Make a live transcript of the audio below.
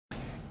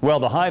Well,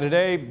 the high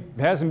today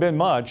hasn't been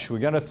much. We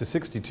got up to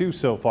 62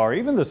 so far.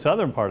 Even the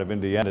southern part of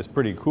Indiana is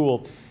pretty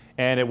cool,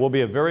 and it will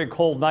be a very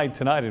cold night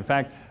tonight. In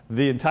fact,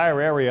 the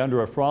entire area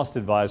under a frost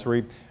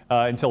advisory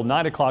until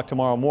 9 o'clock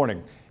tomorrow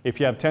morning. If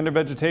you have tender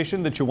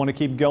vegetation that you want to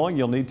keep going,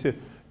 you'll need to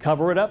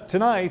cover it up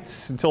tonight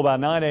until about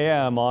 9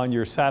 a.m. on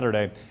your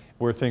Saturday,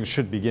 where things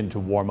should begin to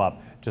warm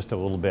up just a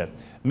little bit.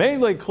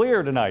 Mainly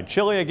clear tonight.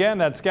 Chilly again,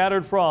 that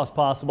scattered frost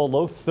possible.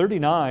 Low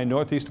 39,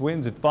 northeast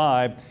winds at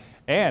 5.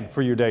 And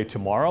for your day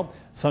tomorrow,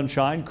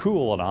 sunshine,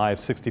 cool, and a high of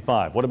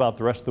 65. What about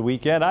the rest of the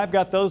weekend? I've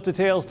got those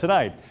details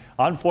tonight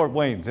on Fort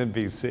Wayne's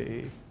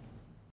NBC.